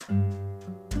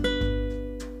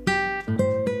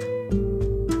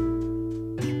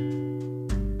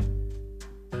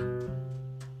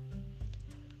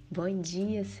Bom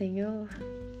dia, Senhor.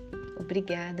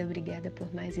 Obrigada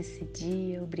por mais esse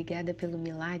dia. Obrigada pelo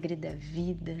milagre da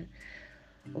vida.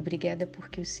 Obrigada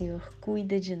porque o Senhor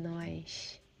cuida de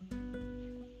nós.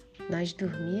 Nós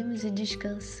dormimos e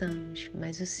descansamos,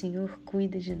 mas o Senhor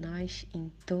cuida de nós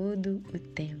em todo o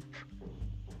tempo.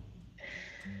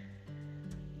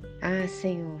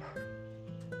 Senhor,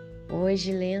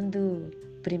 hoje lendo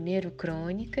 1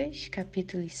 Crônicas,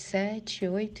 capítulos 7,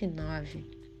 8 e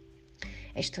 9.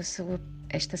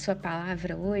 Esta sua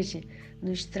palavra hoje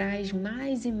nos traz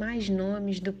mais e mais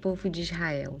nomes do povo de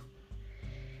Israel.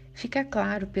 Fica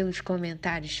claro pelos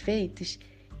comentários feitos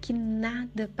que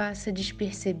nada passa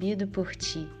despercebido por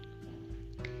ti.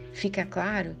 Fica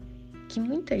claro que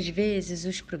muitas vezes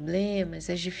os problemas,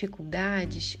 as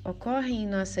dificuldades ocorrem em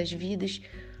nossas vidas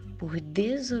por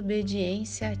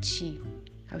desobediência a ti,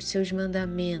 aos seus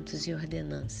mandamentos e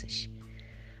ordenanças.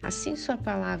 Assim sua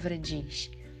palavra diz: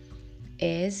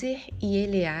 Ézer e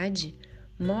Eleade,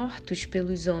 mortos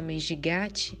pelos homens de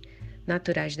Gate,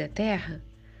 naturais da terra,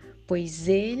 pois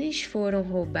eles foram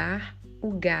roubar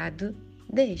o gado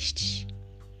destes.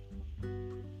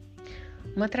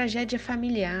 Uma tragédia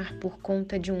familiar por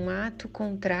conta de um ato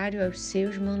contrário aos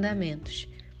seus mandamentos.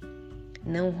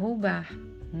 Não roubar,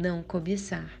 não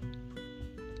cobiçar.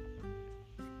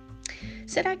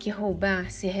 Será que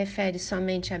roubar se refere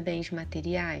somente a bens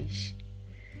materiais?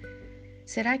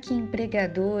 Será que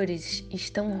empregadores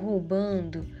estão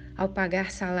roubando ao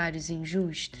pagar salários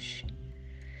injustos?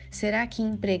 Será que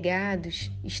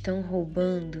empregados estão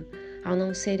roubando ao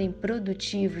não serem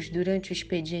produtivos durante o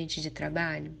expediente de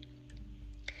trabalho?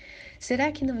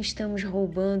 Será que não estamos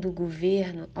roubando o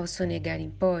governo ao sonegar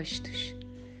impostos?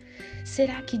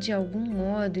 Será que de algum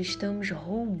modo estamos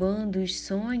roubando os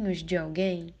sonhos de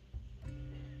alguém?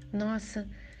 Nossa,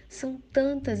 são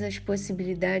tantas as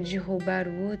possibilidades de roubar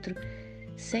o outro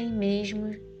sem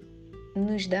mesmo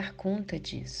nos dar conta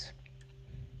disso.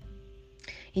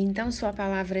 Então sua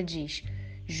palavra diz: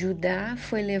 Judá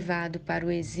foi levado para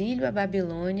o exílio à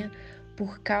Babilônia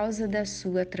por causa da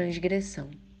sua transgressão.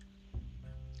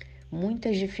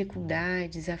 Muitas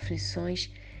dificuldades,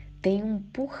 aflições têm um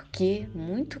porquê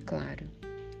muito claro.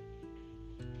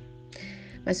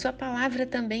 Mas sua palavra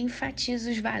também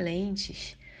enfatiza os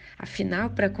valentes. Afinal,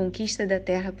 para a conquista da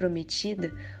terra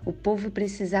prometida, o povo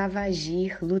precisava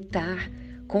agir, lutar,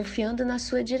 confiando na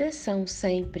sua direção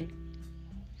sempre.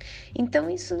 Então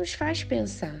isso nos faz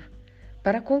pensar,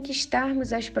 para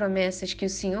conquistarmos as promessas que o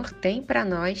Senhor tem para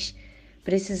nós,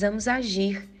 precisamos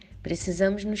agir,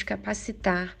 precisamos nos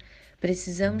capacitar,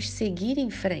 precisamos seguir em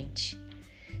frente.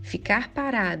 Ficar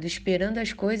parado esperando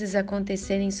as coisas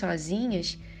acontecerem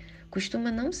sozinhas costuma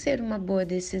não ser uma boa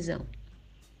decisão.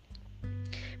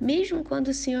 Mesmo quando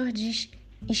o Senhor diz,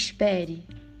 espere,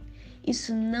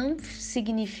 isso não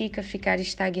significa ficar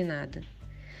estagnado.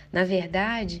 Na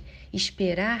verdade,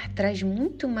 esperar traz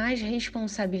muito mais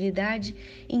responsabilidade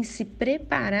em se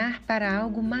preparar para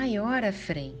algo maior à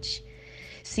frente.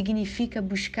 Significa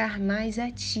buscar mais a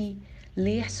Ti,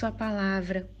 ler Sua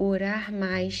palavra, orar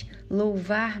mais,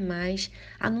 louvar mais,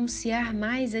 anunciar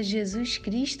mais a Jesus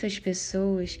Cristo às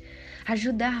pessoas,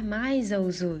 ajudar mais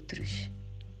aos outros.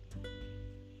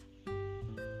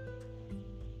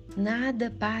 Nada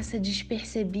passa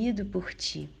despercebido por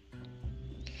Ti.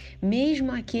 Mesmo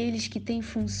aqueles que têm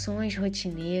funções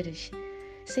rotineiras,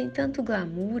 sem tanto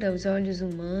glamour aos olhos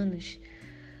humanos,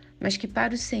 mas que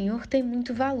para o Senhor têm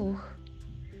muito valor.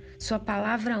 Sua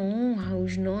palavra honra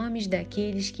os nomes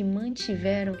daqueles que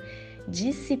mantiveram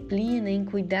disciplina em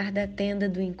cuidar da tenda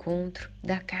do encontro,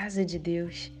 da casa de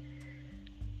Deus.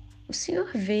 O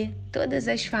Senhor vê todas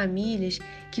as famílias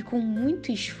que com muito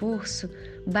esforço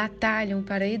batalham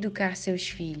para educar seus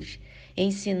filhos,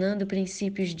 ensinando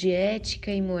princípios de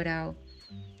ética e moral,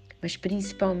 mas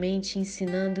principalmente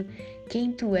ensinando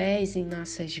quem Tu és em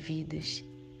nossas vidas.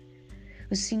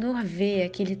 O Senhor vê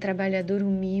aquele trabalhador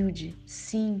humilde,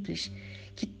 simples,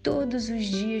 que todos os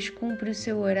dias cumpre o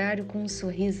seu horário com um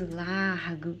sorriso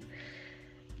largo,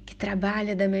 que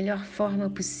trabalha da melhor forma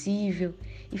possível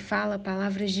e fala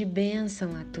palavras de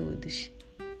bênção a todos.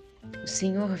 O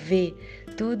Senhor vê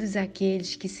todos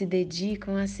aqueles que se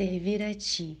dedicam a servir a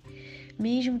Ti,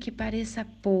 mesmo que pareça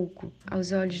pouco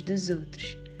aos olhos dos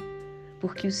outros,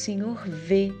 porque o Senhor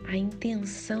vê a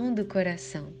intenção do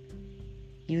coração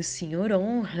e o Senhor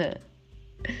honra.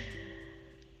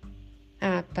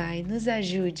 Pai, nos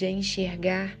ajude a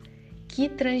enxergar que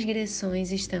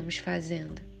transgressões estamos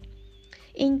fazendo,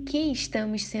 em que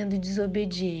estamos sendo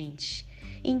desobedientes,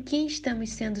 em que estamos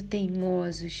sendo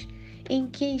teimosos, em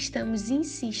que estamos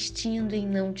insistindo em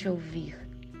não Te ouvir,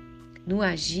 no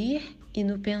agir e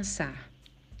no pensar.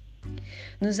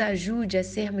 Nos ajude a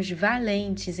sermos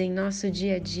valentes em nosso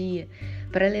dia a dia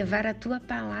para levar a Tua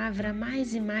palavra a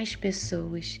mais e mais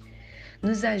pessoas.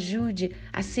 Nos ajude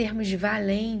a sermos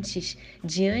valentes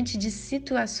diante de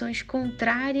situações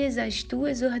contrárias às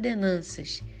Tuas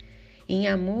ordenanças. Em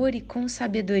amor e com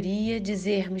sabedoria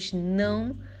dizermos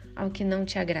não ao que não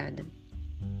Te agrada.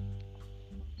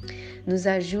 Nos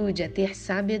ajude a ter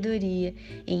sabedoria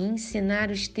em ensinar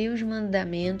os Teus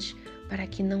mandamentos para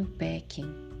que não pequem.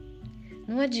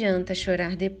 Não adianta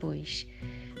chorar depois.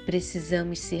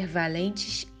 Precisamos ser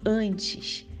valentes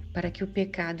antes para que o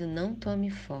pecado não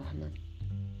tome forma.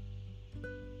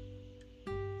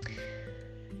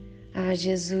 Ah,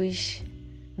 Jesus,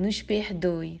 nos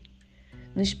perdoe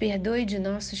de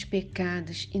nossos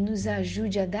pecados e nos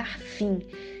ajude a dar fim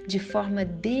de forma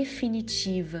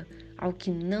definitiva ao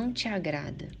que não Te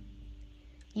agrada.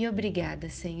 E obrigada,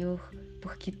 Senhor,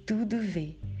 porque tudo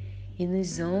vê e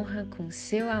nos honra com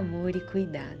Seu amor e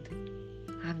cuidado.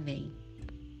 Amém.